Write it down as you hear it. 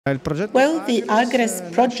Well, the Agres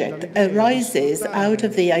project arises out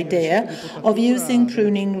of the idea of using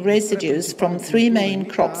pruning residues from three main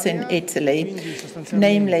crops in Italy,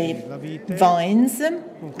 namely vines,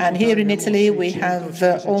 and here in Italy we have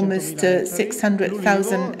almost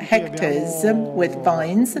 600,000 hectares with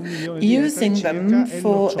vines, using them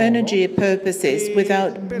for energy purposes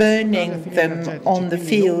without burning them on the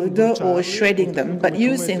field or shredding them, but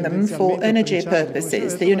using them for energy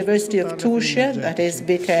purposes. The University of Tuscia, that is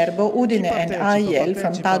Viterbo, Udine and AIEL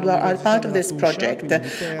from Padua are part of this project.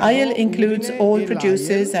 AIEL includes all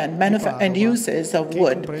producers and users of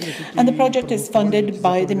wood, and the project is funded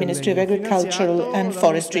by the Ministry of Agricultural and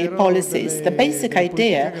Forestry Policies. The basic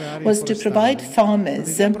idea was to provide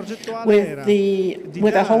farmers with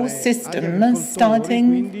a whole system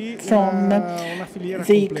starting from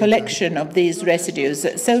the collection of these residues.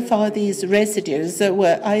 So far, these residues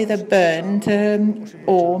were either burned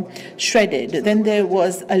or shredded. Then there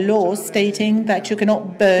was a law stating that you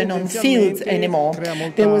cannot burn on fields anymore.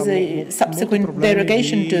 There was a subsequent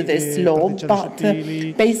derogation to this law, but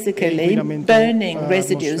basically burning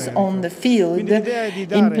residues on the field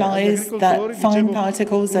implies that fine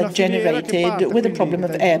particles are generated with a problem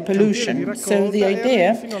of air pollution. So the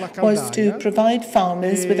idea was to provide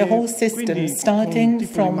farmers with a whole system starting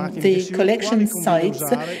from the collection sites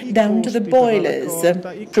down to the boilers,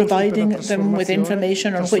 providing them with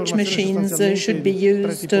information on which machines should be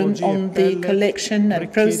used on the collection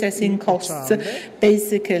and processing costs.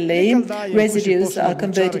 Basically, residues are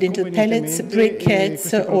converted into pellets,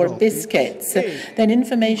 briquettes or biscuits. Then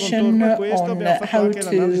information on how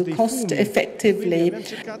to cost-effectively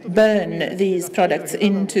burn these products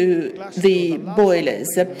into the boilers.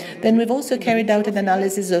 Then we've also carried out an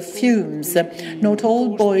analysis of fumes. Not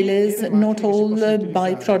all boilers, not all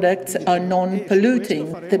byproducts are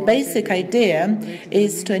non-polluting. The basic idea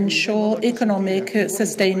is to ensure economic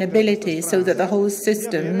sustainability so that the whole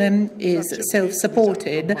system is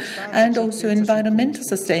self-supported, and also environmental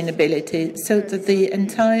sustainability so that the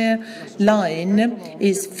entire line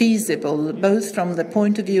is feasible, both from the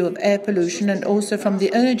point of view of air pollution and also from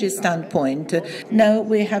the energy standpoint. Now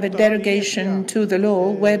we have a derogation to the law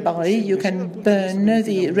whereby you can burn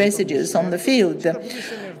the residues on the field.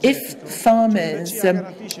 If farmers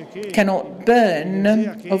cannot burn,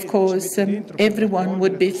 of course, everyone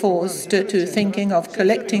would be forced to thinking of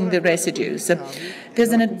collecting the residues.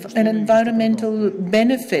 There's an environmental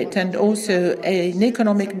benefit and also an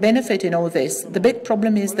economic benefit in all this. The big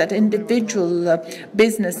problem is that individual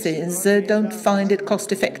businesses don't find it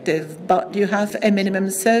cost-effective, but you have a minimum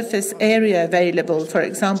surface area available, for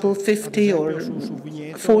example, 40 or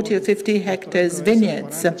 50 hectares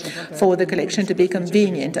vineyards for the collection to be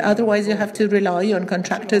convenient. Otherwise, you have to rely on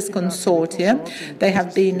contractors' consortia. They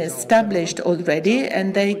have been established already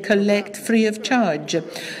and they collect free of charge.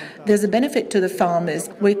 There's a benefit to the farmers.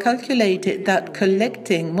 We calculated that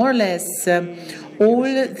collecting more or less all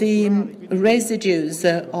the residues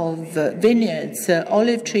of vineyards,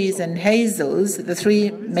 olive trees and hazels, the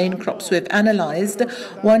three main crops we've analyzed,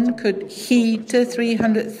 one could heat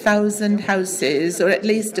 300,000 houses, or at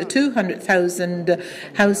least 200,000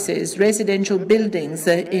 houses, residential buildings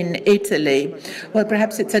in Italy. Well,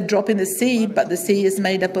 perhaps it's a drop in the sea, but the sea is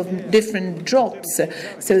made up of different drops.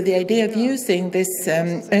 So the idea of using this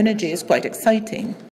energy is quite exciting.